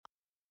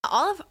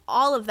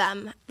all of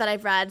them that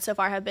I've read so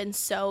far have been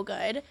so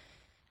good.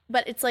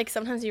 But it's like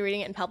sometimes you're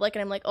reading it in public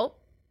and I'm like, oh.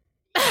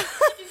 I'm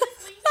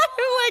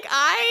like,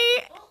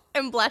 I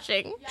am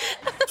blushing.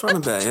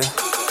 Trying to bet, yeah.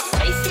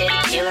 Wasted,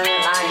 feeling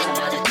alive.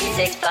 Another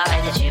 365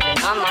 that you've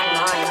been on my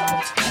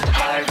mind.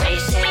 Heart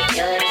racing,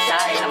 feeling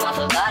inside. I'm off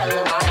a bottle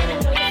of wine. I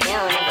know you're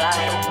feeling the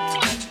vibe.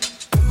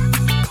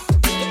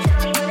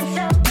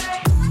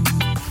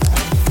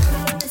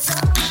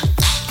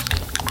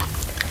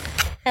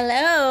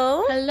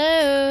 Hello.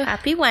 Hello.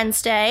 Happy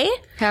Wednesday.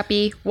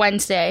 Happy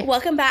Wednesday.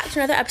 Welcome back to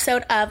another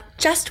episode of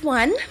Just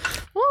One.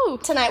 Woo.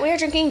 Tonight we are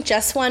drinking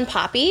Just One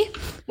Poppy.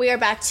 We are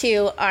back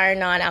to our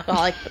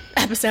non-alcoholic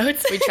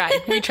episodes.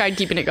 We tried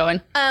keeping it going.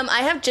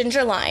 I have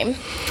ginger lime.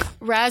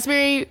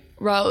 Raspberry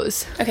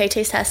rose. Okay,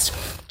 taste test.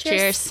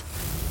 Cheers.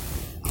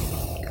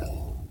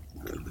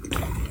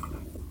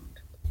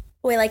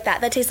 Oh, I like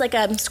that. That tastes like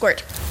a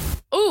squirt.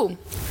 Ooh.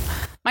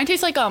 Mine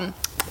tastes like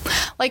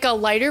a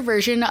lighter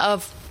version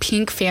of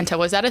pink Fanta.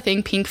 Was that a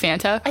thing? Pink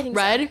Fanta? I think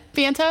red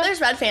so. Fanta?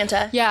 There's red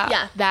Fanta.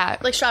 Yeah.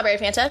 That. Like strawberry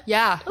Fanta?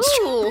 Yeah.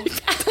 Ooh.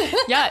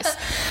 Yes.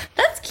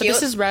 That's cute. But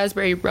this is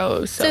raspberry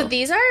rose. So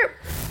these are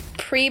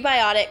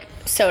prebiotic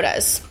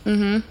sodas.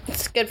 Mm-hmm.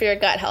 It's good for your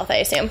gut health, I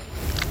assume.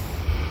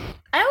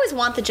 I always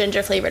want the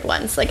ginger flavored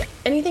ones. Like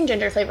anything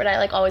ginger flavored,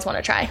 I always want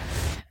to try.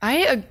 I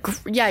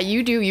agree. Yeah,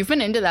 you do. You've been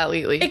into that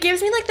lately. It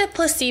gives me the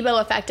placebo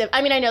effect of,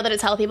 I mean, I know that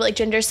it's healthy, but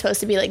ginger's supposed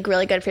to be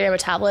really good for your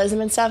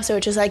metabolism and stuff. So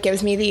it just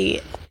gives me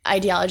the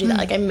ideology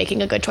that I'm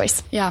making a good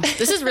choice. Yeah,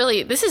 this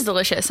is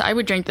delicious. I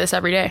would drink this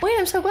every day. Wait,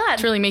 I'm so glad.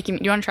 It's really making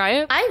me, you want to try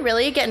it? I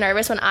really get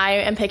nervous when I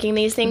am picking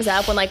these things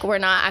up when we're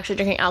not actually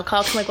drinking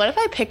alcohol. 'Cause I'm like, what if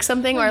I pick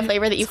something or a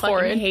flavor that you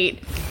fucking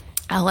hate?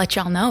 I'll let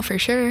y'all know for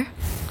sure.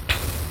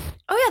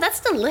 Oh yeah, that's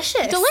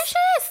delicious.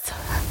 Delicious.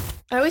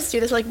 I always do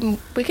this,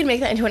 we could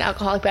make that into an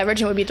alcoholic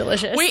beverage and it would be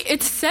delicious. Wait,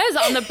 it says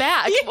on the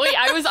back. Yeah. Wait,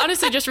 I was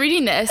honestly just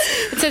reading this.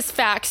 It says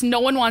facts. No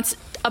one wants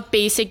a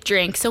basic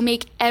drink, so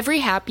make every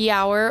happy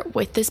hour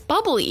with this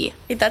bubbly.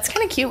 That's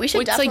kind of cute. We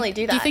should definitely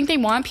do that. Do you think they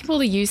want people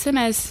to use them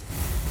as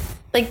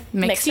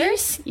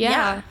mixers?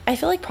 Yeah. I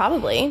feel like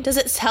probably. Does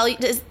it tell you,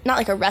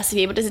 not a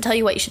recipe, but does it tell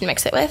you what you should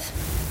mix it with?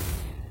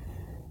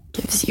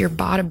 Gives your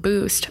body a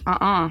boost.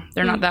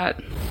 They're not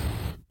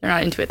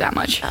into it that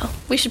much. Oh,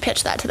 we should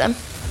pitch that to them.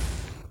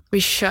 We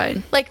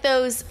should. Like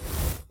those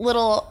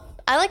little...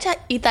 I like to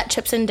eat that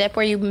chips and dip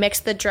where you mix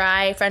the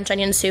dry French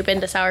onion soup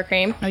into sour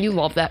cream. Oh, you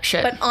love that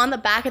shit. But on the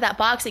back of that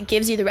box, it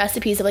gives you the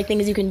recipes of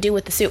things you can do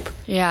with the soup.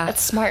 Yeah.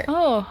 That's smart.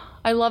 Oh,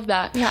 I love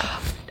that. Yeah.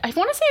 I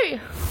want to say...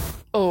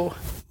 Oh,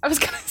 I was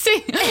going to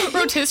say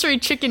rotisserie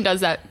chicken does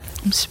that.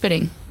 I'm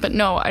spitting. But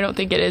no, I don't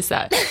think it is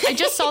that. I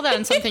just saw that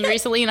on something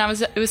recently, and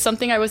it was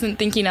something I wasn't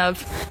thinking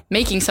of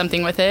making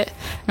something with it.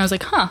 And I was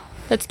like, huh.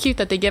 That's cute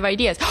that they give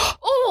ideas.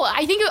 Oh,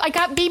 I think I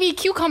got baby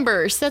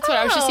cucumbers. That's what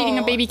I was just eating,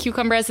 a baby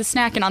cucumber as a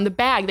snack. And on the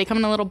bag, they come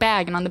in a little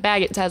bag. And on the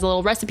bag, it has a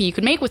little recipe you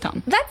could make with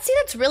them.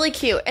 That's really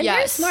cute. And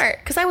you're smart,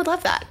 because I would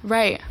love that.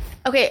 Right.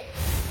 Okay,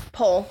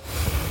 poll.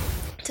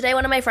 Today,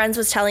 one of my friends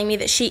was telling me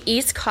that she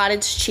eats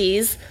cottage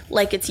cheese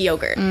like it's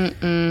yogurt.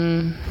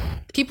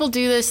 People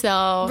do this,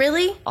 though.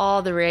 Really?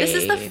 All the rage.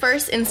 This is the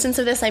first instance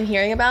of this I'm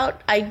hearing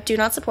about. I do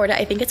not support it.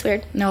 I think it's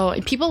weird. No,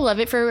 people love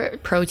it for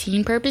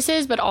protein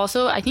purposes, but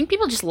also I think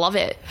people just love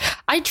it.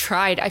 I've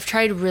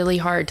tried really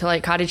hard to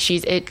like cottage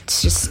cheese.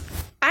 It's just...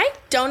 I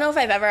don't know if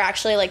I've ever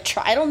actually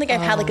tried. I don't think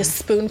I've had a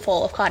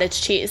spoonful of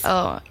cottage cheese.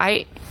 Oh,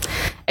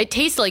 it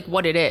tastes like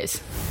what it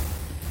is.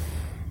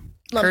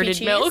 Lumpy Curded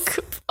cheese? milk.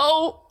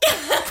 Oh.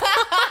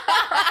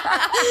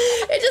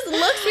 It just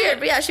looks weird.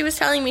 But yeah, she was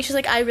telling me, she's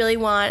like, I really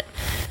want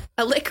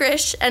a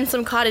licorice and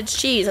some cottage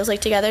cheese. I was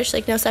like, together? She's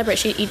like, no, separate.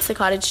 She eats the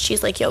cottage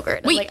cheese like yogurt.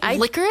 And wait, I'm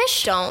like,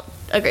 licorice? Don't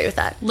agree with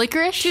that.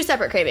 Licorice? 2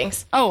 separate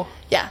cravings. Oh.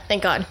 Yeah,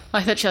 thank God.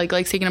 I thought she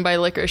likes taking a bite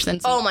of licorice, then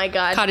oh my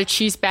God. Cottage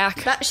cheese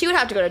back. She would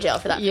have to go to jail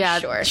for that, yeah,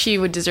 for sure. She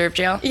would deserve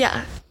jail.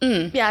 Yeah.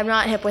 Yeah, I'm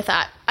not hip with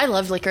that. I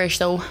love licorice,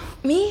 though.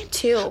 Me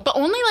too. But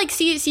only,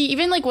 see,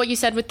 even, what you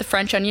said with the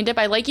French onion dip,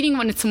 I like eating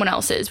when it's someone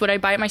else's. Would I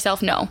buy it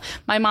myself? No.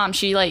 My mom,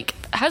 she,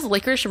 has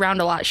licorice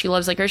around a lot. She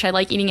loves licorice. I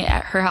like eating it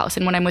at her house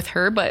and when I'm with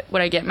her, but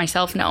would I get it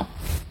myself? No.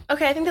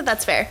 Okay, I think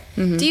that's fair.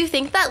 Mm-hmm. Do you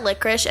think that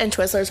licorice and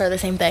Twizzlers are the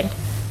same thing?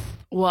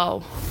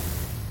 Whoa.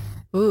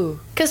 Ooh.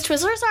 Because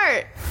Twizzlers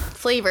are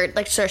flavored,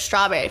 sort of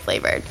strawberry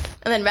flavored.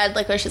 And then red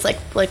licorice is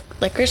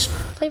licorice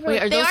flavored.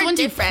 Wait, are those the ones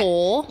different. You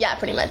pull? Yeah,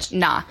 pretty much.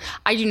 Nah,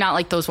 I do not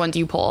like those ones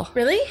you pull.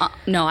 Really?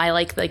 No, I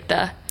like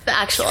the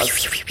actual.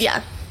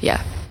 Yeah.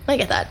 Yeah. I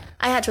get that.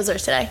 I had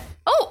Twizzlers today.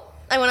 Oh!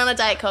 I went on a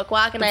Diet Coke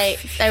walk and I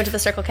went to the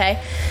Circle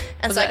K.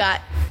 And I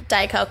got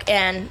Diet Coke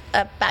and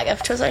a bag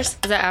of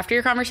Twizzlers. Was that after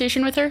your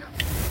conversation with her?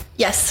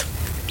 Yes.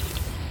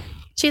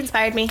 She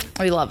inspired me.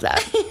 We love that.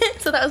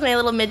 So that was my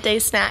little midday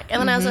snack. And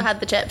then I also had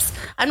the chips.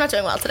 I'm not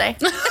doing well today.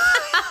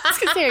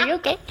 gonna say, are you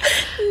okay?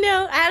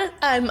 No, I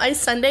had my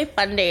Sunday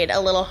fun dayed a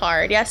little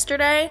hard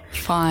yesterday.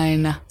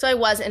 Fine. So I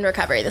was in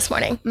recovery this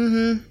morning.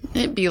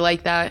 It'd be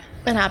like that.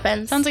 It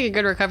happens. Sounds like a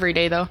good recovery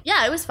day, though.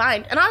 Yeah, it was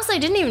fine. And honestly, I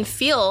didn't even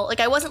feel, like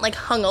I wasn't like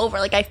hungover.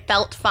 Like I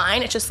felt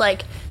fine. It's just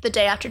like the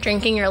day after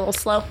drinking, you're a little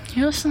slow.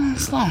 You're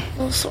a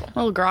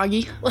little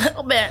groggy. A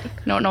little bit.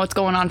 Don't know what's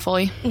going on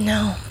fully.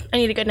 No. I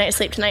need a good night's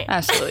sleep tonight.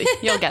 Absolutely.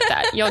 You'll get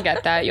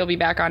that. You'll be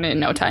back on it in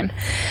no time.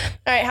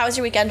 All right, how was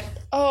your weekend?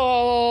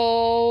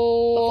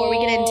 Oh. Before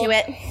we get into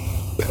it.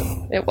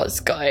 It was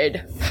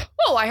good.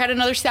 Oh, I had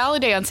another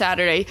salad day on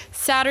Saturday.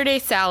 Saturday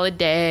salad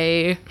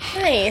day.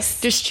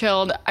 Nice. Just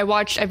chilled.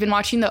 I've been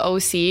watching the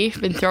OC,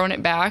 been throwing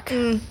it back.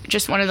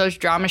 Just one of those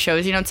drama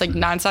shows, you know, it's like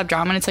nonstop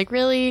drama, and it's like,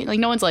 really? Like,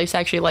 no one's life's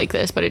actually like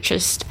this, but it's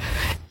just,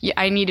 yeah,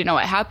 I need to know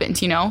what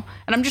happens, you know?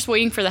 And I'm just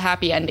waiting for the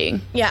happy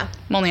ending. Yeah.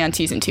 I'm only on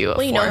season 2 of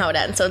Well, you 4. know how it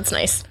ends, so it's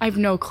nice. I have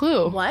no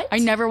clue. What? I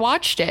never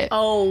watched it.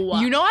 Oh.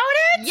 You know how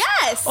it ends?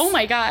 Yes. Oh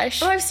my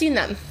gosh. Oh, I've seen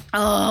them.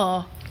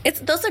 Oh.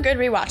 Those are good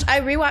rewatch. I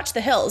rewatched The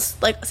Hills.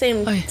 Like,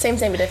 same, but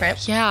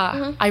different.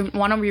 Yeah. I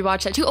want to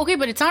rewatch that too. Okay,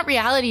 but it's not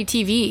reality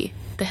TV.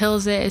 The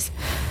Hills is.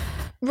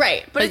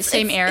 Right. But it's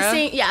same era?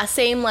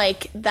 Same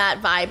like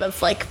that vibe of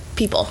like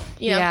people.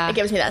 You know, Yeah. it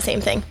gives me that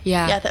same thing.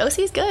 Yeah. Yeah, the OC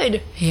is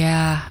good.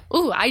 Yeah.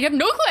 Ooh, I have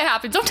no clue what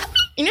happens. Don't tell me.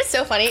 You know, it's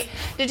so funny.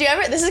 Did you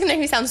ever, this is going to make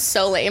me sound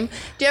so lame.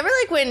 Do you ever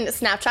like when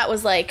Snapchat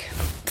was like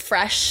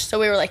fresh? So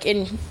we were like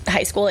in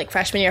high school, like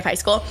freshman year of high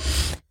school.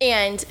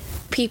 And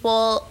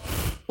people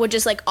would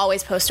just like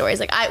always post stories.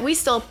 Like we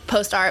still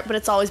post art, but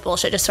it's always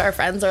bullshit just to our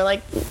friends or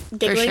like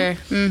giggling.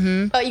 For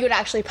sure. But you would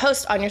actually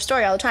post on your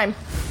story all the time.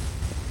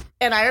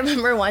 And I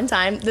remember one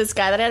time, this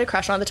guy that I had a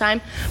crush on at the time,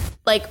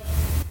 like,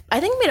 I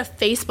think made a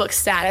Facebook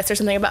status or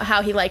something about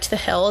how he liked The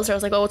Hills, or I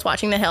was like, oh, it's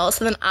watching The Hills.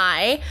 So then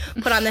I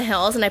put on The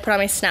Hills, and I put on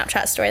my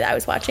Snapchat story that I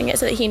was watching it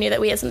so that he knew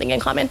that we had something in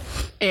common.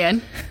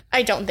 And?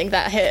 I don't think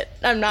that hit.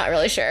 I'm not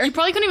really sure. You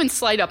probably couldn't even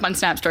slide up on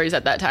Snap Stories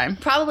at that time.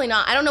 Probably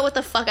not. I don't know what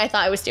the fuck I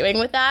thought I was doing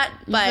with that,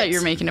 but... I thought you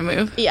were making a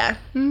move. Yeah.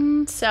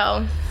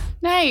 So...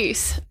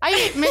 Nice.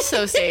 I miss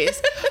those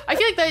days. I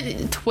feel like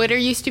that Twitter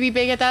used to be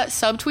big at that.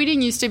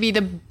 Subtweeting used to be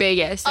the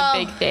biggest of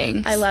big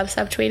things. I love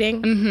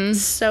subtweeting.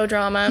 So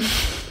drama.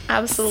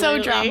 Absolutely.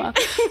 So drama.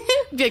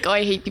 Be like, oh,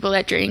 I hate people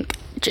that drink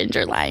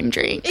ginger lime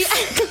drinks.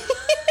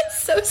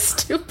 So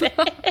stupid.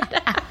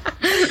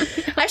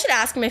 I should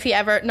ask him if he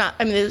ever,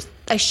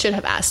 I should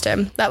have asked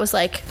him. That was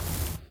like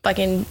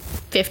fucking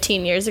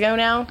 15 years ago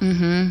now.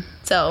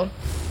 So...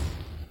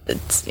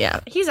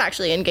 yeah, he's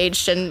actually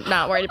engaged and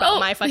not worried about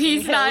my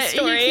fucking Hills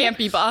story. He can't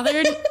be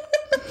bothered.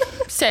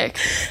 Sick.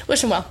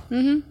 Wish him well.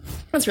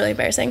 That's really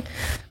embarrassing.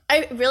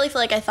 I really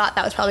feel like I thought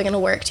that was probably going to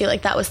work too.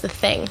 Like that was the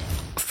thing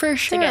For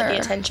sure. to get the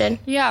attention.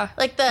 Yeah.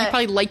 Like You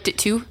probably liked it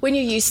too. when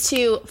you used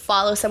to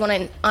follow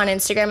someone on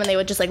Instagram and they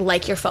would just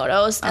like your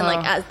photos and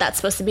like that's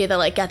supposed to be the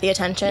like get the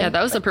attention. Yeah,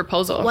 that was the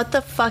proposal. What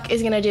the fuck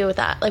is going to do with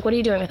that? Like what are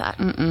you doing with that?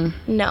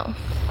 No.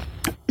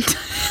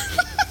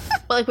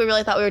 But like we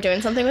really thought we were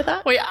doing something with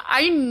that. Wait,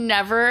 I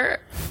never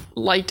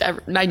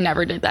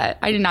did that.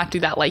 I did not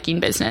do that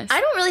liking business.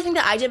 I don't really think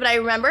that I did, but I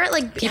remember it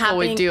like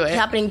would do it.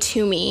 happening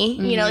to me.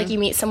 You know, like you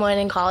meet someone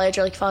in college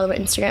or like follow them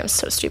on Instagram. It's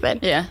so stupid.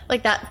 Yeah.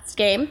 Like that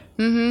game.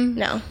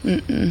 No.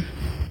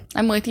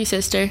 I'm with you,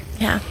 sister.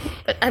 Yeah.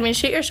 But I mean,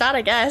 shoot your shot,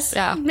 I guess.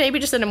 Yeah. Maybe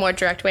just in a more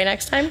direct way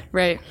next time.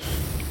 Right.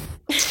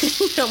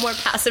 No more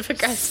passive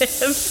aggressive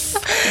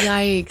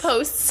Yikes.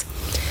 posts.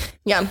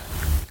 Yeah.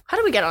 How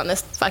did we get on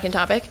this fucking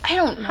topic? I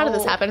don't know. How did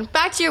this happen?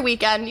 Back to your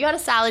weekend. You had a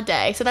salad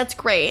day, so that's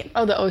great.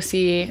 Oh, the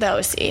OC. The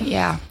OC.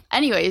 Yeah.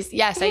 Anyways,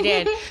 yes, I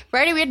did.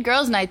 Friday we had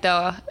girls' night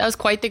though. That was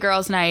quite the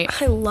girls'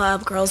 night. I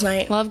love girls'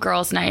 night. Love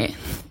girls' night.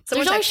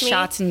 Someone There's always texted me.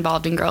 shots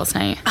involved in girls'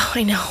 night. Oh,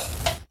 I know.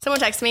 Someone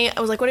texted me.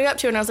 I was like, what are you up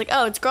to? And I was like,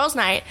 oh, it's girls'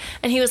 night.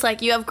 And he was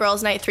like, you have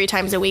girls' night 3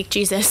 times a week,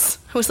 Jesus.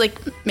 I was like,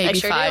 Maybe I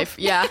sure 5.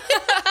 do. Yeah.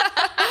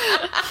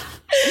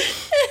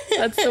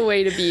 That's the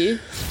way to be.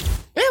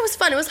 Yeah, it was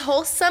fun. It was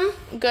wholesome.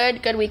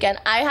 Good weekend.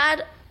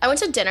 I went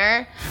to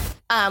dinner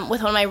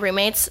with one of my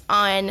roommates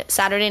on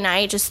Saturday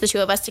night, just the two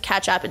of us to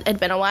catch up. It had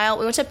been a while.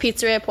 We went to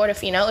Pizzeria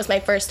Portofino. It was my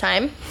first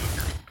time.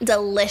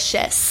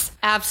 Delicious.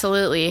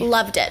 Absolutely.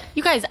 Loved it.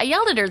 You guys, I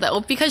yelled at her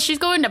though because she's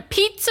going to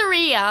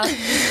Pizzeria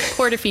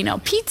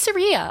Portofino.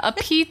 Pizzeria. A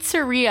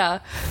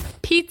pizzeria.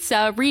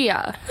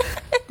 Pizzeria.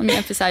 Let me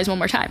emphasize one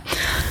more time.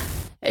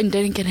 And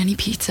didn't get any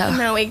pizza.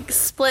 No, we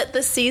split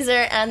the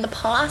Caesar and the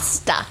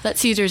pasta. That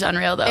Caesar's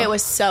unreal though. It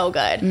was so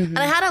good. And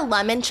I had a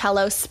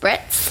limoncello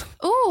spritz.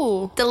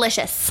 Ooh.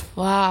 Delicious.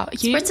 Wow.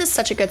 Spritz is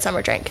such a good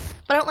summer drink.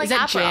 But I don't like Is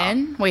that Aperol.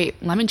 gin? Wait,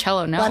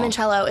 limoncello, no.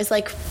 Limoncello is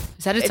like...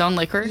 Is that its own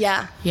liquor?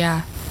 Yeah.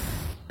 Yeah.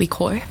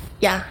 Liqueur?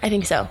 Yeah, I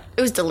think so.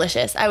 It was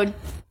delicious. I would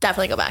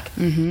definitely go back.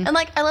 And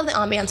like, I love the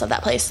ambiance of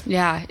that place.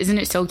 Yeah. Isn't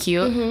it so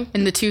cute?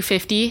 In the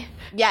 $2.50?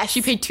 Yes.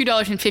 She paid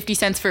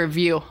 $2.50 for a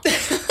view.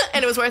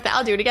 And it was worth it.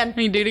 I'll do it again.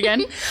 Can you do it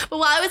again? But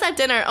while I was at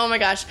dinner, oh my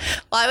gosh.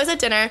 While I was at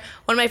dinner,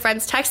 one of my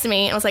friends texted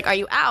me and was like, are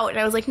you out? And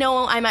I was like,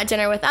 no, I'm at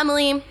dinner with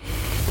Emily.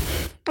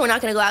 We're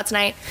not going to go out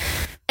tonight.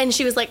 And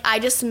she was like, I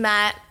just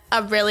met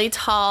a really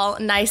tall,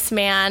 nice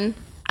man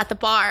at the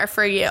bar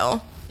for you.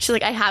 She's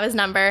like, I have his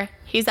number.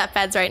 He's at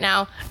Feds right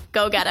now.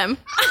 Go get him.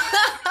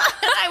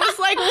 I was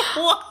like,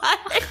 what?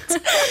 I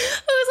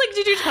was like,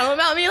 did you tell him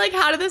about me? Like,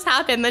 how did this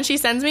happen? Then she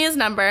sends me his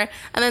number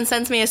and then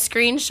sends me a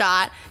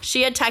screenshot.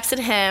 She had texted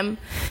him.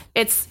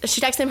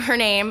 She texted him her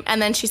name,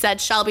 and then she said,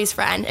 Shelby's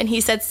friend. And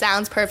he said,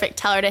 sounds perfect.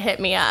 Tell her to hit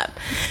me up.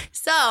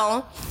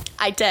 So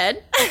I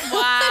did.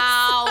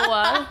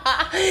 Wow.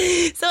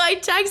 So I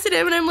texted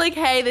him and I'm like,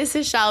 hey, this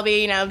is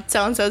Shelby,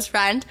 so-and-so's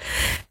friend.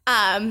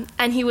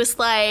 And he was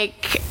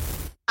like,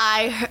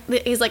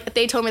 he's like,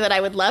 they told me that I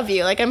would love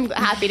you. Like, I'm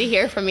happy to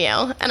hear from you.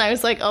 And I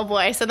was like, oh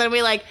boy. So then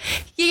he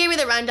gave me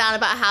the rundown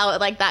about how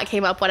that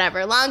came up,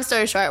 whatever. Long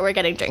story short, we're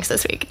getting drinks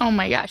this week. Oh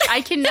my gosh.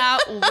 I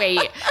cannot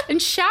wait. And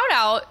shout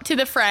out to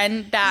the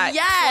friend that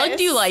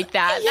plugged you like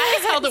that. Yes. That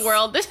is how the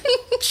world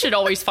should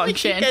always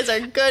function. You guys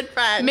are good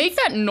friends. Make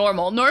that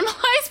normal.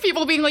 Normalize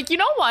people being like, you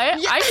know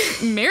what? Yeah.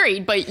 I'm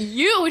married, but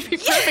you would be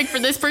perfect for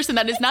this person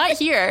that is not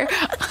here.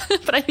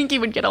 But I think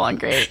you would get along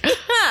great.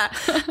 Yeah.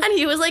 And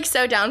he was like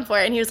so down for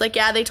it. And he was like,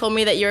 yeah, they told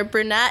me that you're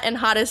brunette and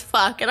hot as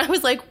fuck. And I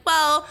was like,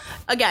 well,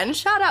 again,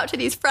 shout out to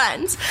these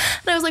friends.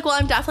 And I was like, well,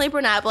 I'm definitely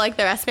brunette, but like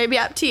the rest may be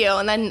up to you.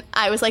 And then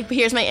I was like, but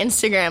here's my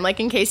Instagram,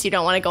 like in case you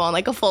don't want to go on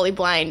like a fully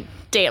blind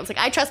date. I was like,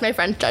 I trust my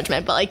friend's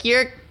judgment, but like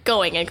you're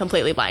going in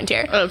completely blind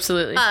here. Oh,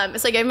 absolutely.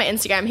 So I gave him my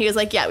Instagram. He was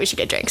like, yeah, we should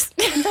get drinks.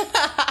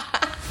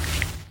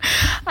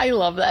 I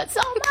love that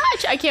so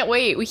much. I can't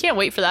wait. We can't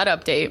wait for that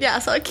update. Yeah,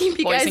 so I'll keep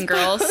you Boys guys and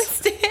girls.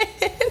 posted.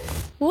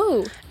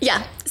 Woo.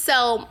 Yeah,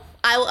 so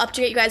I will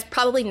update you guys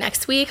probably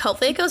next week.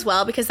 Hopefully it goes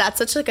well because that's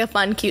such like a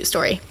fun, cute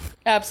story.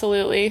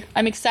 Absolutely.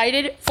 I'm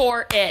excited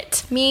for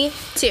it. Me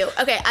too.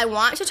 Okay, I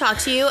want to talk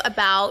to you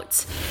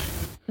about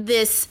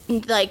this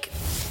like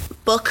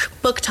book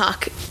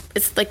talk.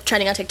 It's like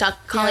trending on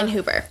TikTok, Colleen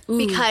Hoover. Ooh.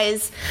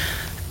 Because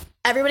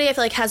everybody I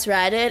feel like has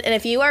read it, and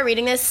if you are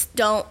reading this,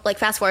 don't like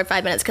fast forward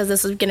 5 minutes because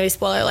this is going to be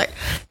spoiler alert.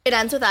 It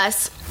ends with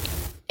us.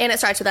 And it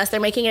starts with us.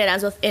 They're making it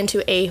ends with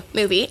into a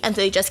movie, and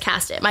so they just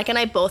cast it. Mike and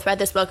I both read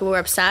this book, and we were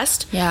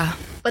obsessed. Yeah.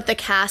 But the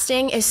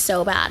casting is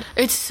so bad.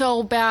 It's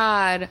so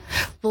bad.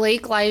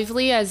 Blake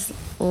Lively as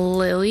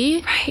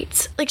Lily.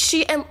 Right.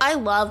 Like and I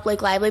love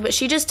Blake Lively, but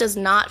she just does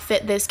not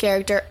fit this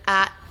character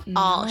at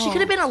all. She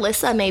could have been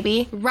Alyssa,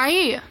 maybe.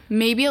 Right.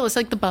 Maybe Alyssa,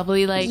 like the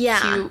bubbly, like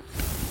cute.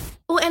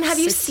 Oh, and have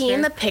you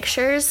seen the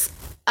pictures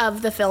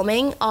of the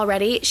filming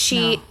already?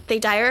 They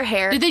dye her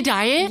hair. Did they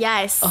dye it?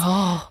 Yes.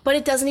 Oh. But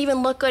it doesn't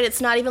even look good. It's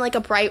not even like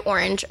a bright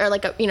orange or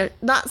like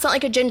it's not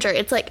like a ginger.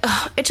 It's like,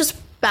 it's just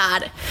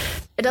bad.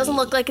 It doesn't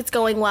look like it's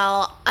going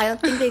well. I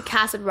don't think they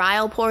casted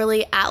Ryle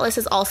poorly. Atlas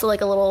is also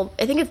like a little,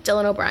 I think it's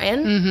Dylan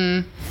O'Brien.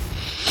 Mm-hmm.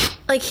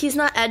 Like, he's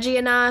not edgy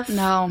enough.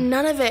 No.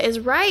 None of it is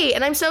right.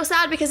 And I'm so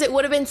sad because it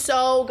would have been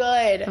so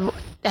good.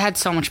 It had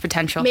so much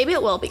potential. Maybe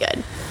it will be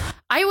good.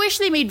 I wish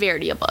they made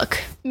Verity a book.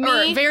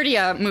 Or Verity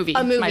a movie.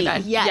 A movie, my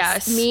bad.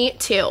 yes. Me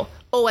too.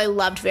 Oh, I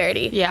loved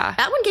Verity. Yeah.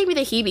 That one gave me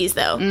the heebies,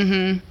 though.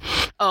 Mm-hmm.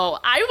 Oh,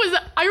 I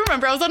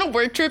remember I was on a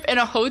work trip in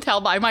a hotel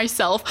by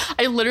myself.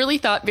 I literally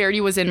thought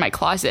Verity was in my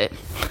closet.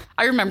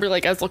 I remember,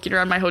 like, I was looking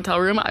around my hotel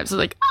room. I was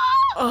like,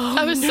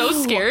 I was so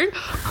scared. It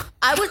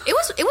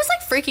was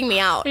like freaking me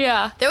out.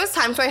 Yeah. There was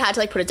times where I had to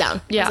like put it down.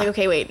 Yeah. I was like,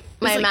 okay, wait.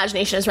 My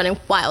imagination is running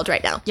wild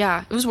right now.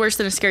 Yeah. It was worse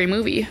than a scary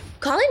movie.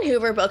 Colleen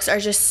Hoover books are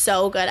just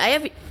so good. I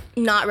have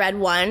not read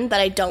one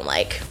that I don't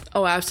like.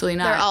 Oh, absolutely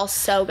not. They're all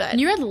so good.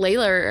 And you read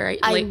Layla, right?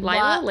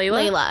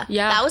 Layla?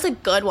 Yeah. That was a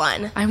good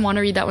one. I want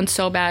to read that one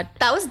so bad.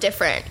 That was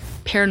different.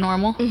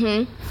 Paranormal.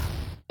 Mm-hmm.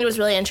 It was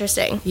really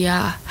interesting.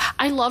 Yeah.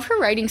 I love her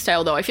writing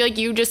style, though. I feel like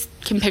you just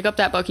can pick up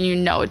that book and you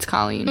know it's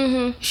Colleen.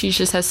 Mm-hmm. She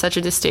just has such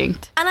a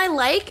distinct. And I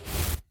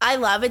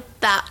love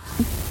it that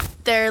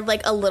they're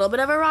like a little bit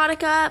of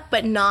erotica,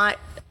 but not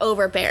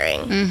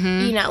overbearing.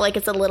 Mm-hmm. Like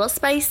it's a little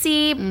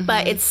spicy,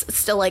 but it's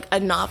still like a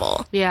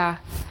novel. Yeah.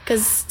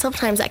 Because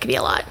sometimes that could be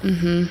a lot.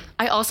 Mm-hmm.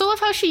 I also love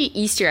how she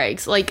Easter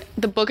eggs. Like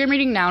the book I'm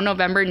reading now,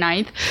 November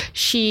 9th,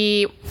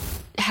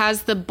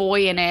 has the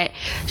boy in it.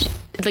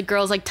 The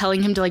girl's like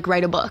telling him to like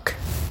write a book.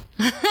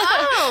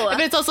 Oh.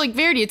 But it's also like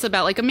Verity. It's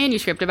about like a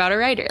manuscript about a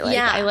writer. Like,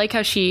 yeah. I like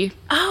how she...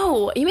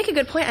 Oh, you make a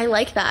good point. I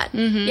like that.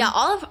 Mm-hmm. Yeah,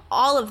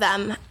 all of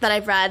them that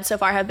I've read so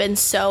far have been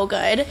so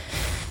good.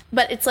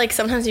 But it's like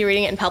sometimes you're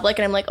reading it in public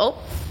and I'm like, oh.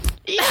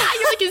 Yeah,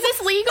 you're like, is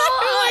this legal?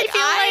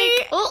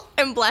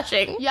 I'm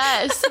blushing.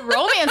 Yes,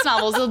 romance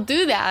novels will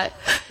do that.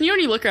 You know when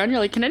you look around, you're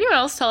like, can anyone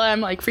else tell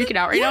I'm like freaking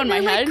out right now in my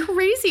head? Like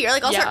crazy. Or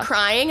like I'll start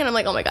crying and I'm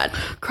like, oh my God.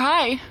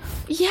 Cry?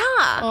 Yeah.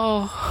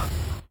 Oh.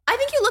 I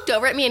think you looked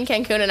over at me in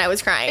Cancun and I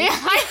was crying. Yeah,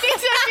 I think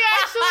so.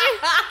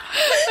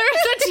 There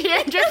was a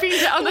tear dripping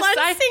down the side.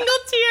 One single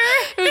tear.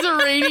 It was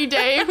a rainy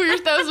day.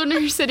 That was when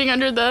we were sitting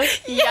under the...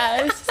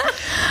 Yes.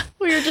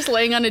 We were just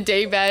laying on a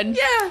day bed.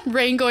 Yeah.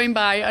 Rain going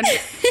by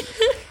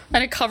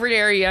on a covered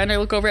area, and I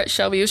look over at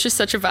Shelby. It was just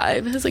such a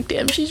vibe. I was like,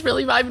 damn, she's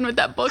really vibing with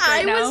that book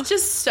right now. I was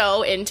just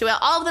so into it.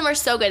 All of them are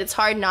so good. It's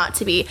hard not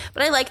to be.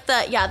 But I like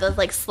the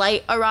like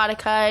slight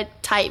erotica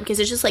type because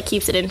it just like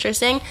keeps it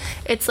interesting.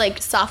 It's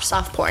like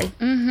soft porn.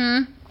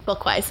 Mm-hmm.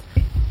 Book-wise.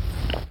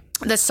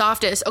 The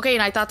softest. Okay,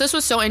 and I thought this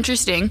was so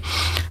interesting.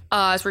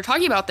 as we're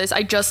talking about this,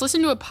 I just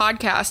listened to a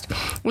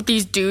podcast with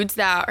these dudes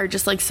that are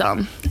just like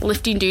some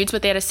lifting dudes,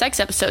 but they had a sex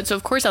episode. So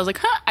of course I was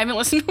like, I haven't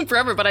listened to them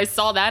forever, but I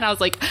saw that and I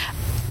was like,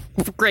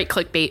 great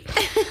clickbait.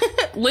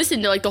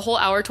 Listened to like the whole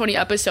hour 20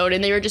 episode,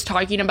 and they were just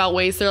talking about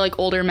ways they're like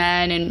older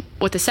men and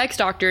with a sex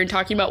doctor, and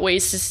talking about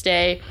ways to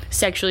stay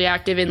sexually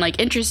active and like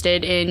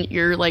interested in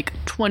your like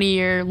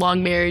 20-year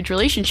long marriage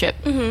relationship.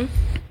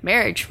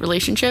 Marriage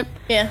relationship.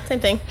 Yeah,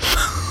 same thing.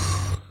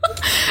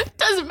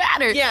 Doesn't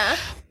matter. Yeah.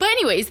 But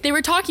anyways, they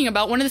were talking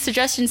about, one of the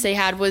suggestions they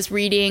had was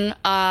reading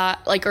or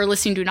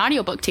listening to an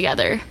audiobook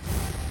together.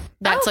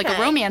 That's like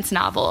a romance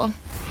novel.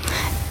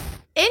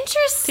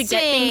 Interesting. To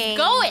get things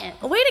going.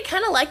 Wait, I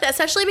kind of like that,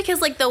 especially because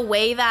like the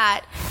way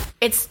that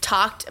it's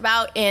talked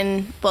about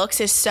in books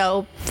is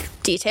so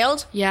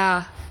detailed.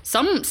 Yeah.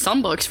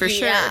 Some books for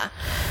sure. Yeah.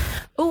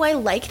 Oh, I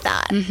like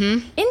that.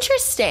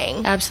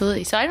 Interesting.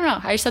 Absolutely. So I don't know.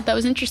 I just thought that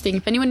was interesting.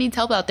 If anyone needs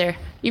help out there,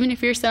 even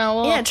if you're still in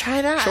a little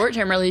try that.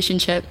 short-term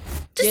relationship,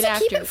 just get to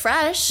keep after it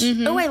fresh.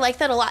 Oh, I like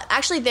that a lot.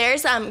 Actually,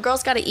 there's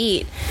Girls Gotta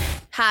Eat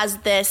has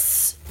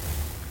this,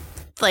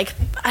 like,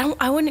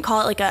 I wouldn't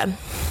call it like a,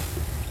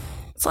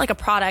 it's not like a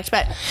product,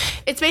 but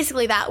it's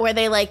basically that, where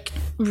they like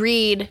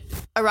read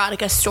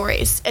erotica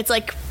stories. It's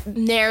like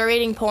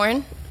narrating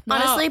porn,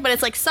 honestly, but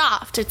it's like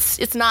soft.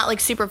 It's not like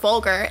super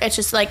vulgar. It's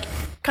just like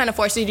kind of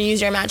forces you to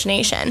use your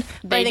imagination.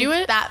 They do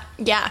it?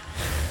 Yeah.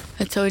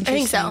 That's so interesting. I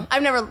think so.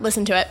 I've never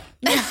listened to it.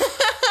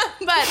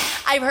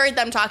 But I've heard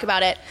them talk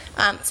about it.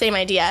 Same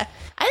idea.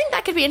 I think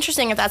that could be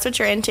interesting if that's what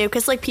you're into,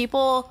 because like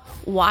people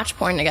watch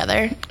porn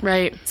together.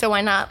 Right. So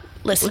why not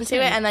listen to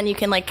it, and then you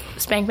can like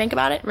spank bank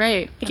about it.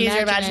 Right. You can use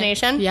your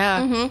imagination. It.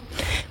 Yeah. And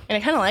I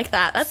kind of like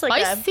that. That's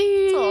like Spicy.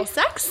 it's a little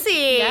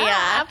sexy.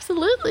 Yeah,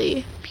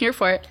 absolutely. Here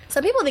for it.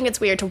 Some people think it's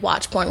weird to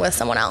watch porn with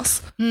someone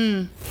else.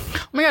 Oh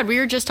my God, we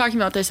were just talking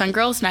about this on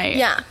Girls' Night.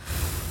 Yeah.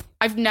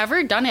 I've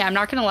never done it. I'm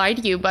not going to lie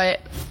to you, but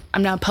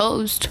I'm not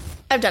opposed.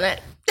 I've done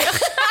it.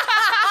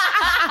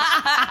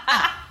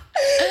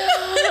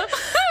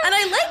 And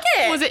I like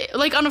it. Was it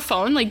like on a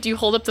phone? Like, do you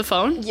hold up the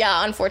phone?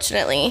 Yeah,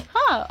 unfortunately.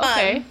 Oh,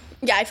 okay.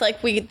 Yeah, I feel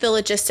like the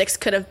logistics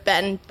could have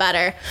been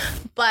better,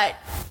 but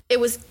it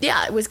was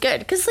good.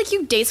 Because, like,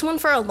 you date someone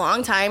for a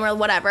long time or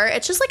whatever,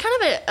 it's just, like, kind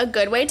of a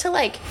good way to,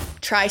 like,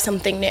 try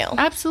something new.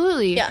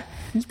 Absolutely. Yeah.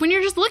 When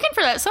you're just looking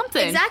for that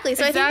something. Exactly.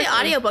 So I think the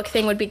audiobook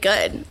thing would be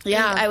good.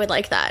 Yeah. I would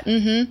like that.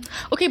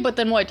 Okay, but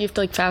then what? Do you have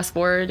to, like, fast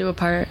forward, do a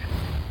part?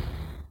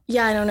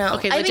 Yeah, I don't know.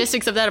 Okay, I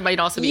logistics of that might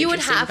also be you would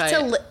interesting.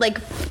 have to, like,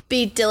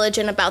 be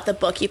diligent about the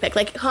book you pick.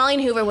 Like, Colleen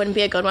Hoover wouldn't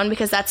be a good one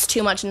because that's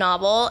too much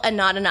novel and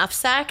not enough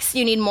sex.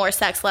 You need more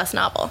sex, less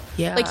novel.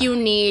 Yeah. Like, you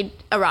need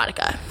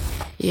erotica.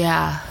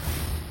 Yeah.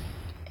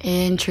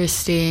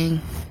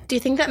 Interesting. Do you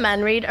think that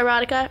men read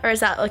erotica, or is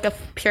that, like, a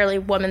purely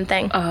woman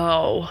thing?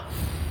 Oh.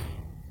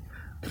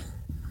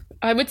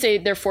 I would say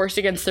they're forced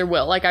against their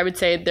will. Like, I would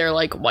say their,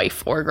 like,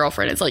 wife or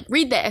girlfriend is like,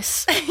 read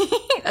this.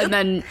 And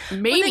then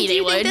maybe do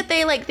you think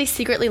that they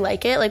secretly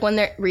like it? Like, when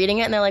they're reading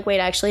it and they're like,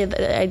 wait, actually,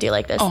 I do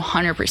like this. Oh,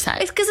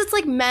 100%. It's because it's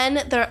like men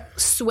that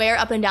swear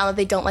up and down that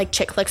they don't like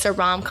chick flicks or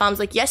rom-coms.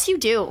 Like, yes, you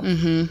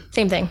do.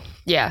 Same thing.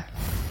 Yeah.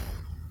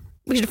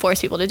 We should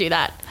force people to do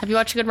that. Have you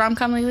watched a good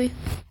rom-com lately?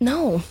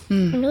 No, I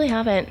really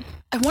haven't.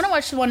 I want to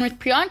watch the one with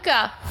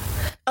Priyanka.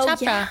 Oh,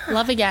 Chopra. yeah.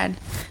 Love Again.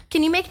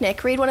 Can you make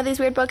Nick read one of these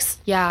weird books?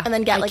 Yeah. And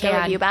then get, I like, can.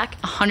 a review back?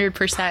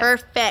 100%.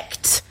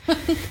 Perfect.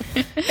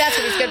 That's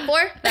what he's good for?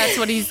 That's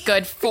what he's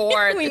good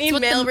for. We It's need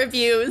what male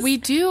reviews. We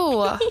do.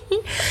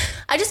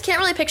 I just can't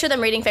really picture them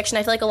reading fiction.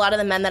 I feel like a lot of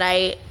the men that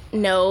I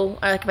know,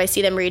 or like if I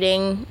see them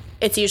reading,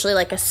 it's usually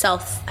like a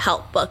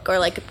self-help book or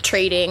like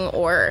trading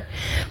or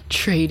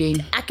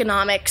Trading.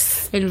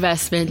 economics.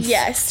 Investments.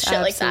 Yes, shit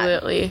like that.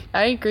 Absolutely.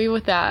 I agree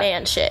with that.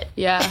 Man shit.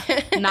 Yeah.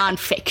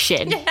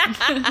 Nonfiction.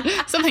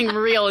 Something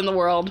real in the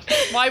world.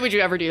 Why would you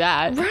ever do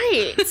that?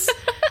 Right.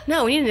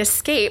 No, we need an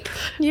escape.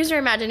 Use your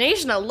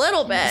imagination a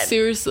little bit.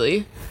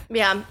 Seriously.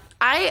 Yeah.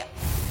 I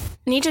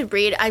need to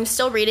read. I'm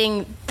still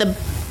reading the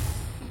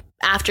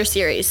After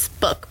series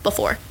book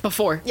Before.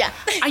 Yeah.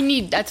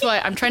 That's why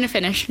I'm trying to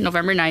finish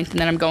November 9th, and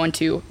then I'm going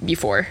to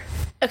Before.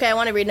 Okay, I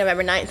want to read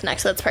November 9th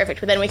next, so that's perfect.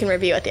 But then we can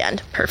review at the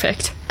end.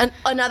 Perfect. And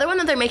another one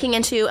that they're making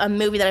into a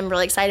movie that I'm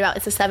really excited about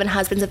is The Seven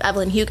Husbands of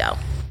Evelyn Hugo.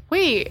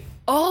 Wait.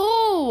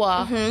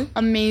 Oh.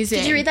 Amazing.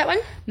 Did you read that one?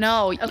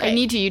 No. Okay. I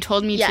need to. You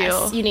told me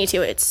Yes, to. you need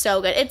to. It's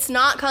so good. It's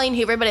not Colleen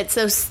Hoover, but it's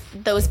those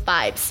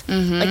vibes.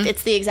 Like,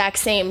 it's the exact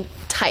same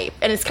type.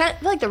 And it's kind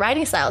of like the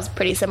writing style is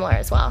pretty similar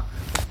as well.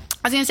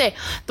 I was going to say,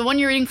 the one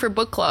you're reading for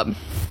book club,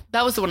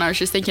 that was the one I was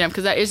just thinking of,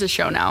 because that is a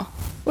show now.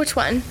 Which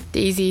one?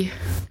 Daisy.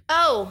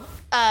 Oh,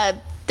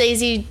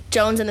 Daisy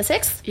Jones and the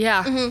Six?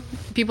 Yeah.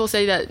 People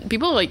say that.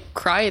 People, like,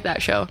 cry at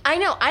that show. I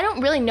know. I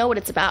don't really know what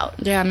it's about.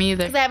 Yeah, me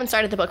either. Because I haven't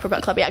started the book for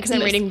book club yet, because I'm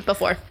Nice. reading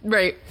Before.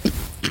 Right.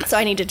 So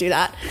I need to do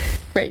that.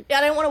 Right. Yeah,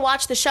 I don't want to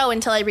watch the show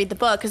until I read the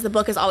book, because the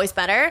book is always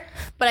better.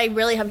 But I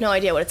really have no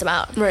idea what it's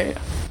about. Right.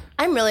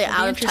 I'm really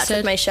out of touch interested.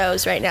 with my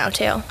shows right now,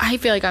 too. I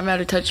feel like I'm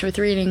out of touch with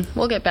reading.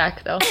 We'll get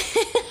back, though.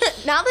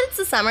 Now that it's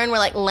the summer and we're,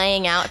 like,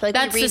 laying out, I feel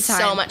like we read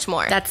so much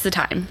more. That's the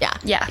time. Yeah.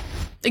 Yeah.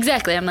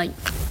 Exactly. I'm like,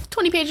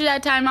 20 pages at a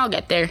time. I'll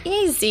get there.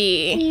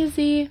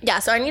 Easy. Yeah,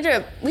 so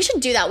we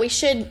should do that. We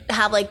should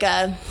have like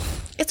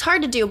it's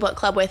hard to do a book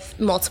club with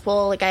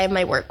multiple, like I have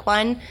my work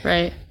one.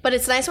 Right. But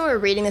it's nice when we're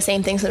reading the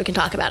same things that we can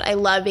talk about. I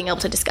love being able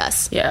to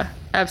discuss. Yeah,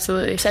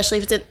 absolutely. Especially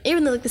if it's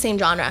even like the same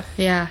genre.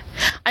 Yeah.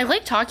 I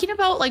like talking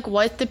about like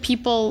what the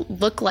people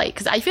look like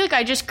because I feel like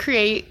I just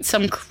create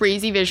some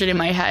crazy vision in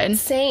my head.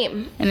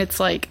 Same. And it's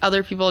like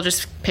other people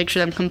just picture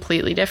them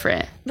completely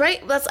different.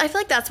 Right. I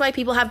feel like that's why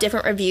people have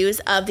different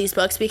reviews of these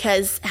books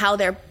because how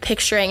they're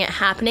picturing it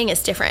happening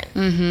is different.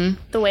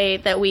 Mm-hmm. The way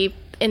that we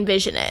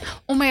envision it.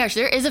 Oh my gosh,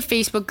 there is a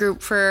Facebook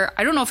group for,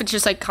 I don't know if it's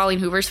just like Colleen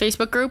Hoover's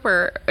Facebook group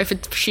or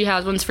if she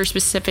has ones for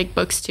specific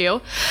books too,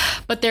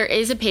 but there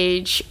is a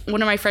page,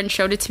 one of my friends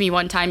showed it to me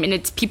one time, and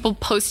it's people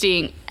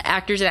posting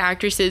actors and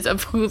actresses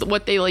of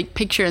what they like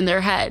picture in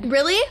their head.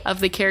 Really?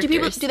 Of the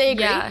characters. Do they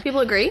agree? Yeah. Do people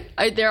agree?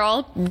 They're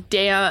all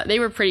they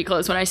were pretty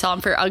close when I saw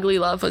them for Ugly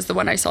Love was the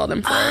one I saw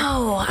them for.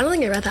 Oh, I don't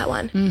think I read that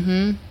one.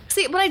 Mm-hmm.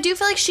 See, but I do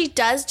feel like she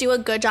does do a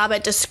good job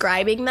at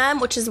describing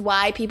them, which is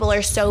why people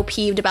are so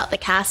peeved about the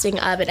casting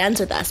of It Ends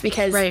With Us,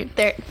 because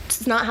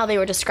it's not how they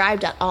were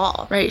described at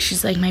all. Right.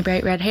 She's like, my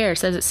bright red hair.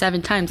 Says it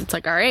 7 times. It's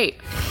like, all right,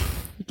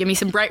 give me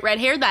some bright red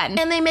hair then.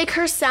 And they make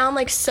her sound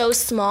like so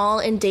small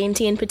and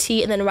dainty and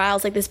petite, and then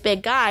Ryle's like this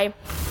big guy.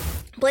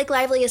 Blake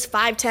Lively is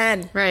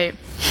 5'10". Right.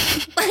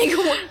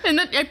 And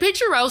then I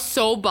picture Ryle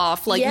so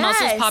buff, like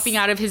muscles popping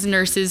out of his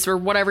nurses or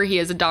whatever he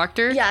is, a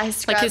doctor. Yeah, his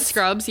scrubs. Like his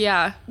scrubs,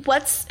 yeah.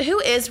 Who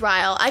is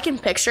Ryle? I can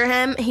picture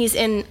him.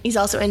 He's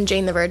also in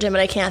Jane the Virgin, but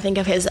I can't think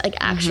of his like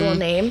actual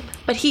name.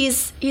 But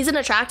he's an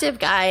attractive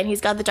guy, and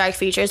he's got the dark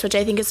features, which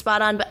I think is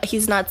spot on, but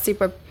he's not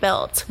super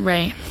built.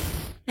 Right.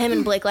 Him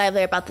and Blake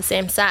Lively are about the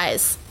same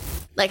size,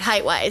 like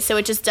height-wise, so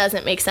it just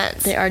doesn't make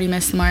sense. They already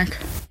missed the mark.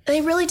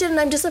 They really did, and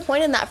I'm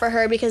disappointed in that for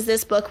her because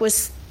this book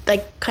was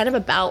like kind of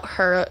about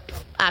her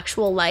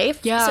actual life.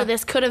 Yeah. So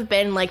this could have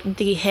been like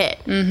the hit.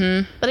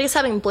 Mm-hmm. But I guess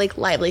having Blake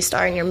Lively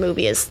star in your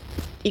movie is,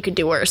 you could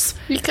do worse.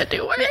 You could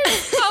do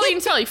worse.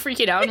 Colleen's probably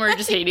freaking out and we're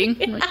just hating.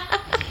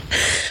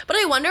 But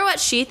I wonder what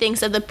she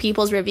thinks of the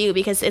people's review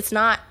because it's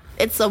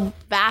a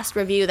vast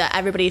review that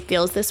everybody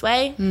feels this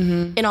way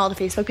in all the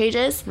Facebook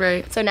pages.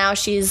 Right. So now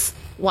she's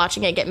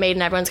watching it get made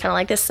and everyone's kind of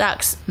like, this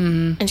sucks.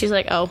 Mm-hmm. And she's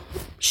like, oh,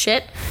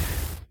 shit.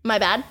 My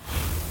bad.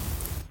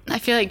 I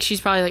feel like she's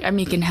probably like, I'm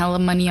making hella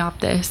money off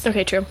this.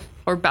 Okay, true.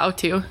 Or about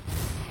to.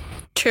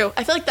 True.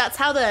 I feel like that's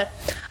how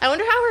I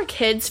wonder how her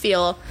kids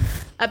feel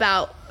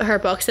about her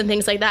books and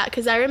things like that.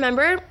 Because I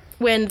remember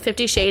when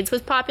 50 Shades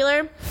was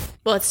popular,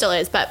 well, it still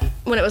is, but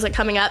when it was like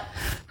coming up,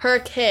 her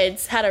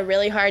kids had a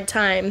really hard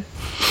time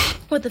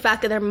with the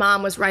fact that their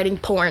mom was writing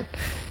porn.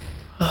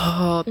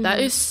 Oh, that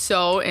is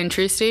so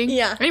interesting.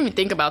 Yeah. I didn't even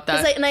think about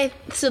that.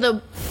 So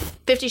the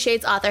 50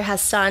 Shades author has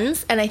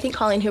sons, and I think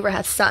Colleen Hoover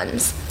has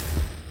sons.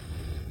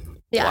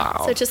 Yeah.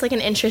 Wow. So it's just like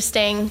an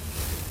interesting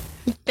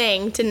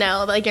thing to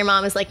know. Like your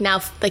mom is like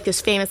now like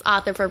this famous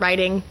author for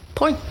writing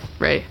porn.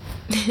 Right.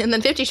 And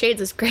then 50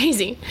 Shades is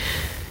crazy.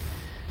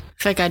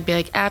 I feel like I'd be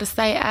like, out of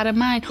sight, out of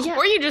mind. Yeah.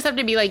 Or you just have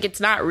to be like, it's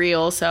not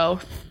real, so...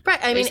 Right,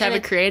 I mean, just have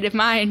a creative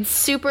mind.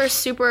 Super,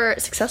 super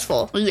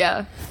successful.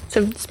 Yeah.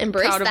 So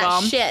embrace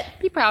that shit.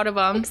 Be proud of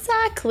them.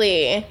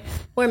 Exactly.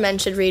 Or men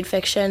should read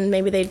fiction.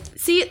 Maybe they...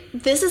 See,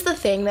 this is the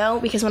thing, though,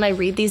 because when I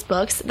read these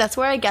books, that's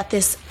where I get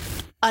this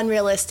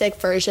unrealistic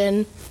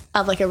version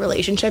of, like, a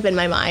relationship in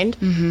my mind.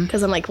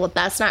 Because I'm like, well,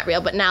 that's not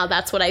real, but now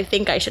that's what I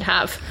think I should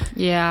have.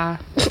 Yeah.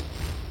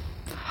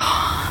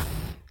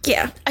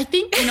 Yeah. I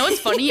think, you know what's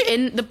funny?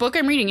 In the book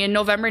I'm reading, in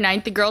November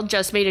 9th, the girl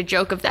just made a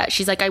joke of that.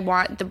 She's like, I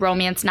want the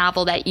romance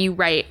novel that you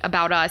write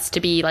about us to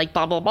be like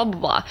blah, blah, blah, blah,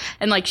 blah.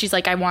 And like, she's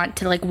like, I want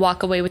to like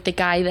walk away with the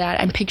guy that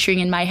I'm picturing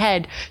in my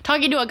head.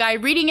 Talking to a guy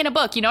reading in a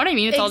book. You know what I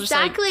mean? It's all just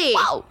like,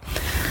 wow.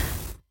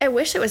 I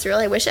wish it was real.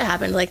 I wish it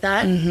happened like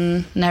that.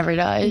 Never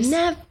does.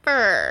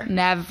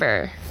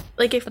 Never.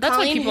 Like if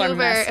Colleen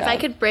Hoover, if I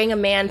could bring a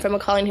man from a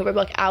Colleen Hoover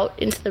book out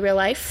into the real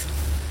life.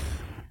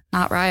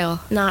 Not Ryle.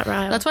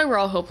 That's why we're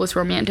all hopeless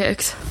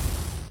romantics.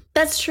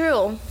 That's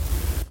true.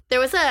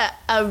 There was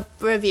a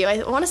review.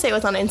 I want to say it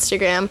was on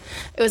Instagram.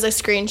 It was a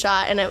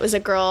screenshot, and it was a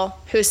girl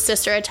whose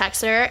sister had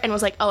texted her and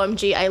was like,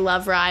 OMG, I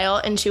love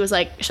Ryle. And she was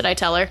like, should I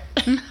tell her?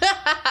 She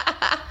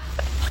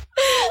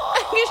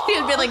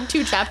had been like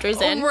 2 chapters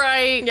in.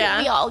 Right.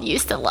 Yeah. We all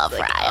used to love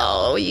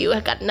Ryle. Oh, you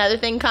have got another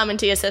thing coming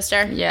to you,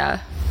 sister. Yeah.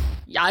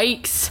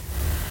 Yikes.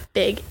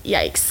 Big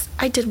yikes.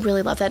 I did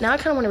really love that. Now I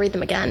kind of want to read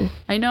them again.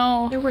 I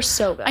know. They were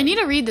so good. I need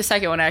to read the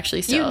second one,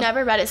 actually, still. You've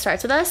never read It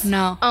Starts With Us?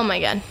 No. Oh,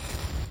 my God.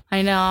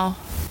 I know.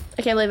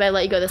 I can't believe I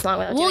let you go this long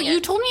without doing it. Well,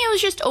 you told me it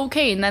was just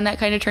okay, and then that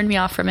kind of turned me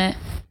off from it.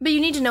 But you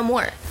need to know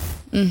more.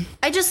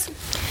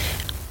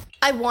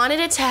 I wanted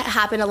it to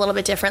happen a little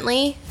bit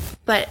differently,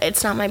 but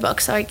it's not my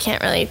book, so I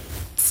can't really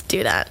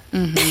do that.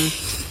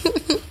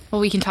 Well,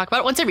 we can talk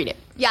about it once I read it.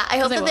 Yeah, I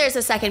hope that there's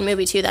a second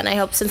movie, too, then. I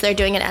hope since they're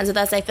doing It Ends With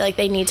Us, I feel like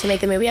they need to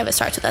make the movie of It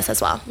Starts With Us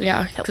as well.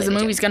 Yeah, because the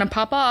movie's going to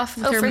pop off.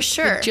 Oh, for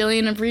sure.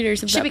 Jillian of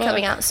readers of Should be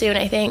coming out soon,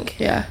 I think.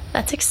 Yeah.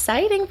 That's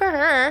exciting for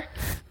her.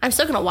 I'm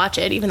still going to watch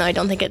it, even though I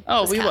don't think it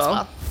we will.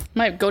 well.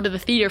 Might go to the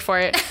theater for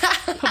it.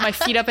 Put my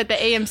feet up at the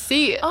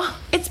AMC. Oh,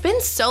 it's been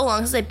so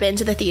long since I've been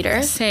to the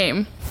theater.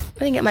 Same. I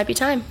think it might be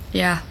time.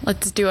 Yeah,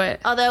 let's do it.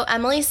 Although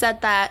Emily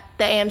said that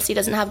the AMC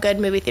doesn't have good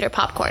movie theater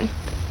popcorn.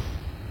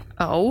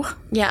 Oh?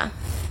 Yeah.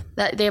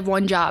 That they have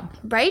one job.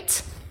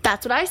 Right?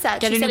 That's what I said.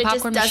 Get She a said new it just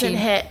popcorn doesn't machine.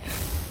 hit.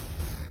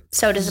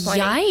 So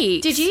disappointing.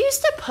 Yikes. Did you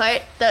used to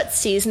put that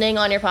seasoning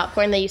on your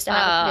popcorn they used to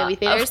have at movie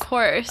theaters? Of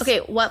course. Okay,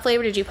 what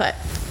flavor did you put?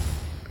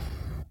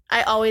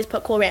 I always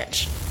put Cool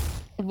Ranch.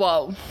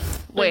 Whoa.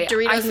 Wait,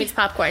 Doritos meets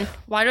popcorn.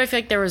 Why do I feel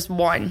like there was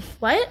one?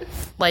 What?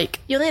 Like,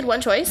 You only had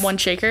one choice? one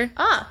shaker?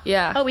 Ah.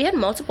 Yeah. Oh, we had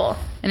multiple.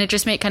 And it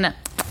just made kind of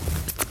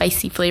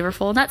spicy,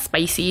 flavorful. Not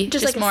spicy.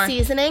 Just like more a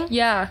seasoning?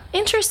 Yeah.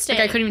 Interesting.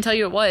 Like, I couldn't even tell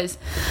you what it was.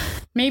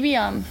 Maybe,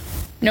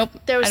 nope.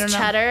 There was I don't know.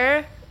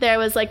 cheddar. There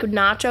was like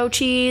nacho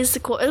cheese.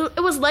 It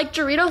was like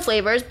Dorito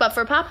flavors, but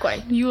for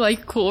popcorn. You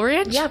like Cool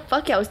Ranch? Yeah,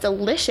 fuck yeah, it was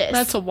delicious.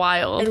 That's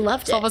wild. I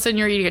loved So all it. of a sudden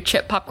you're eating a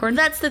chip popcorn?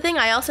 That's the thing.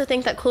 I also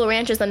think that Cool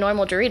Ranch is the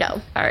normal Dorito.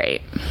 All right.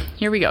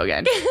 Here we go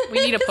again. We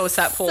need to post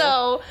that poll.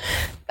 So,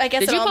 I guess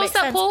Did it you all post makes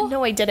that sense. poll?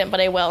 No, I didn't,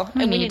 but I will.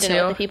 And we need to know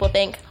to. what the people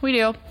think. We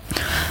do. All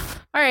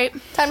right.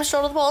 Time to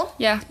stroll to the poll.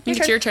 Yeah.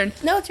 It's your turn.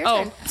 No, it's your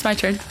Oh, turn. it's my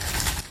turn.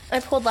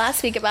 I polled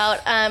last week about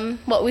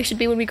what we should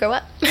be when we grow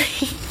up.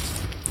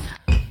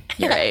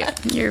 You're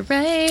right. You're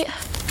right.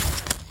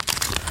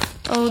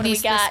 Oh, do we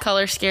this got?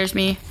 color scares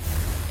me.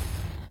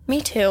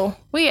 Me too.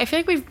 Wait, I feel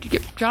like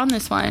we've drawn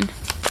this one.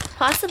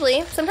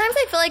 Possibly. Sometimes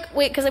I feel like,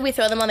 because we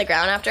throw them on the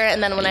ground after,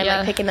 and then when I'm Yeah.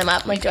 like picking them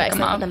up, like, do I Pick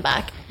 'em accidentally up. put them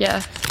back?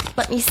 Yeah.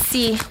 Let me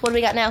see. What do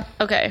we got now?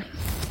 Okay.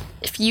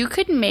 If you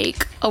could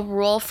make a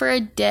roll for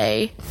a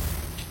day,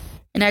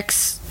 an I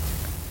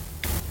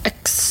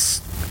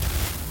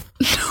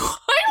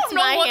don't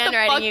know my what the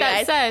handwriting, fuck you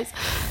that guys. says.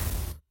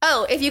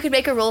 Oh, if you could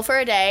make a rule for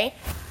a day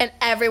and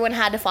everyone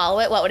had to follow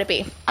it, what would it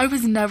be? I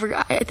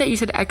thought you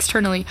said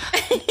externally.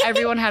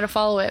 Everyone had to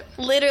follow it.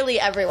 Literally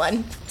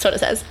everyone. That's what it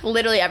says.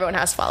 Literally everyone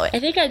has to follow it.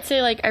 I think I'd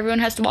say like everyone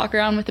has to walk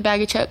around with a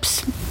bag of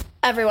chips.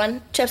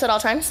 Everyone. Chips at all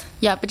times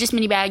Yeah, but just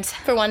mini bags.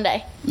 for one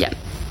day. Yeah.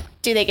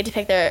 Do they get to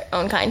pick their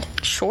own kind?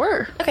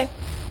 Sure. Okay.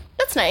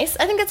 That's nice.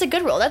 I think that's a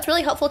good rule. That's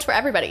really helpful for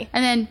everybody.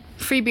 And then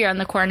free beer on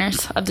the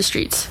corners of the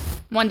streets.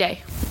 One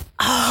day.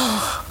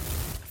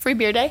 Free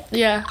beer day?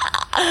 Yeah.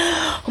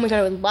 Oh my god,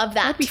 I would love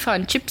that. That'd be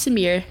fun. Chips and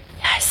beer.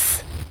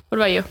 Yes. What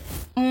about you?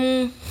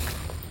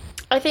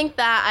 I think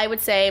that I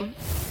would say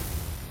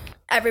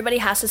everybody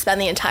has to spend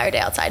the entire day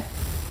outside.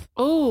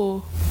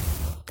 Oh.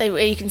 That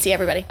way you can see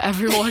everybody.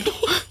 Everyone.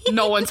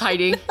 No one's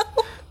hiding.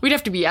 We'd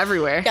have to be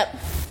everywhere. Yep.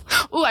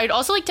 Oh, I'd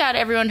also like to add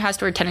everyone has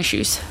to wear tennis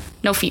shoes.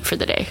 No feet for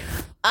the day.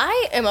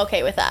 I am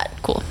okay with that.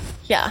 Cool.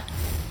 Yeah.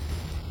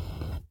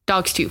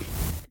 Dogs too.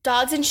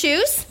 Dogs and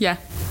shoes? Yeah.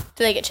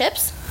 Do they get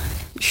chips?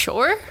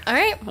 Sure. All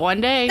right. One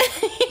day.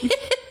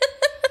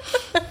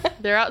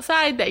 They're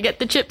outside. They get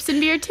the chips and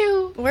beer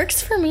too.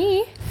 Works for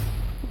me.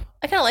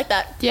 I kind of like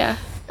that. Yeah.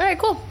 All right,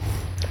 cool.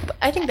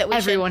 I think that we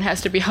Everyone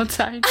has to be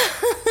outside.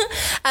 should.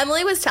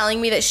 Emily was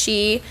telling me that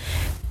she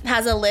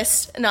has a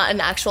list, not an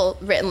actual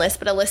written list,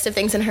 but a list of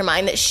things in her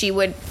mind that she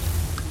would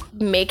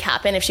make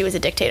happen if she was a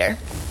dictator.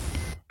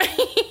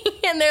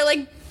 And they're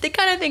like the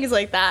kind of things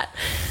like that.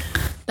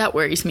 That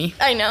worries me.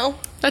 I know.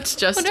 That's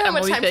just Wonder how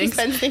much Emily time she thinks.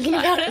 spends thinking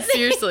about it.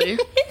 Seriously.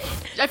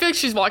 I feel like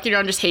she's walking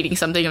around just hating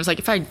something. I was like,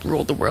 if I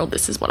ruled the world,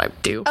 this is what I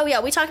would do. Oh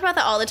yeah, we talk about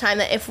that all the time.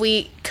 That if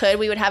we could,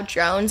 we would have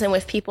drones, and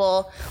with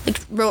people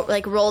roll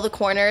the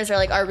corners or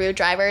like our rude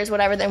drivers,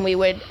 whatever, then we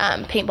would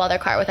paintball their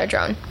car with our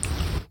drone.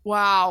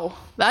 Wow.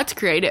 That's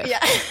creative. Yeah.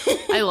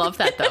 I love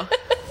that though.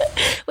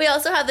 We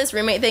also have this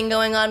roommate thing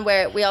going on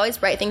where we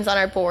always write things on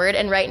our board,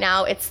 and right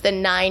now it's the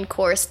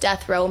 9-course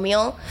death row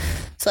meal.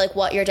 So like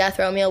what your death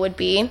row meal would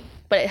be,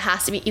 but it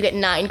has to be, you get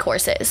 9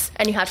 courses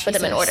and you have to put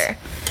them in Jesus. order.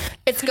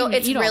 It's eat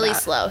all really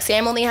that. slow.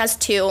 Sam only has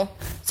 2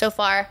 so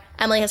far.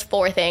 Emily has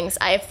 4 things.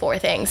 I have 4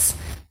 things.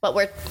 But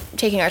we're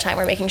taking our time.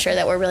 We're making sure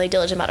that we're really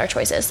diligent about our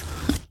choices.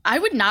 I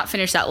would not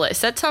finish that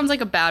list. That sounds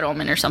like a bad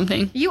omen or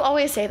something. You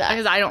always say that.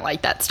 Because I don't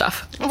like that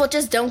stuff. Well,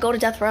 just don't go to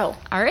death row.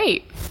 All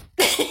right.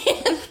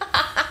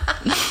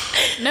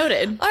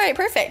 Noted. All right,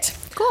 perfect.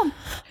 Cool. All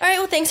right,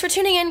 well, thanks for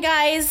tuning in,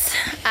 guys.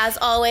 As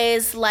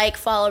always, like,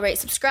 follow, rate,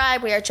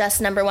 subscribe. We are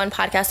Just Number One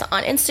Podcast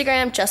on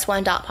Instagram,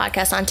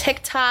 just1.podcast on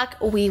TikTok.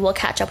 We will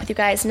catch up with you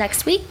guys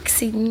next week.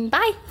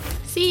 Bye.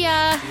 See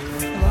ya.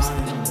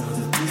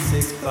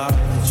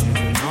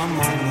 On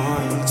my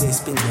mind,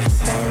 just been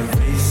heart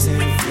racing,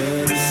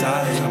 feel the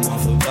side. I'm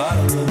off a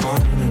bottle of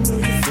wine, I know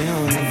you're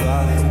feeling the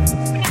vibe.